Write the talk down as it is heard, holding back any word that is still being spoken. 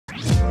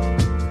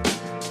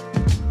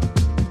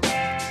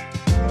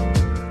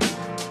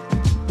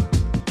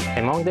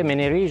Among the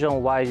many reasons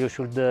why you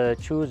should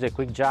choose a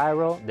quick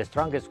gyro, the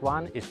strongest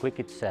one is quick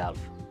itself.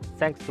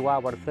 Thanks to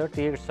our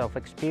 30 years of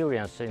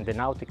experience in the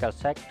nautical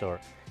sector,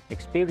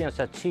 experience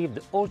achieved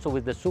also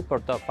with the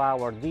support of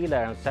our dealer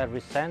and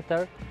service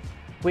center,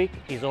 quick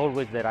is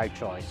always the right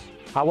choice.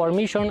 Our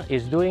mission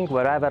is doing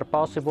wherever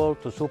possible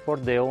to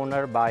support the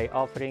owner by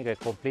offering a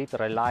complete,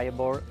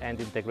 reliable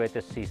and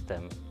integrated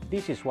system.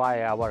 This is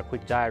why our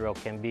quick gyro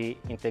can be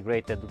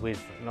integrated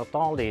with not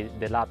only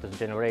the latest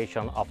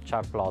generation of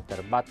chart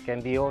plotter, but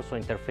can be also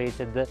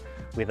interfaced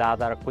with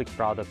other quick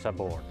products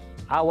aboard.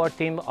 Our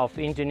team of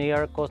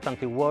engineers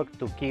constantly work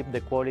to keep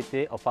the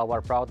quality of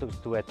our products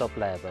to a top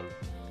level,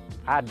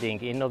 adding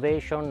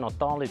innovation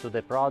not only to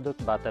the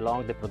product but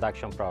along the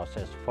production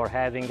process for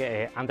having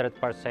a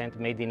 100%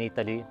 made in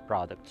Italy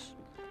products.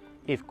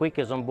 If Quick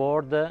is on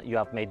board, you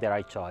have made the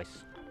right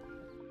choice.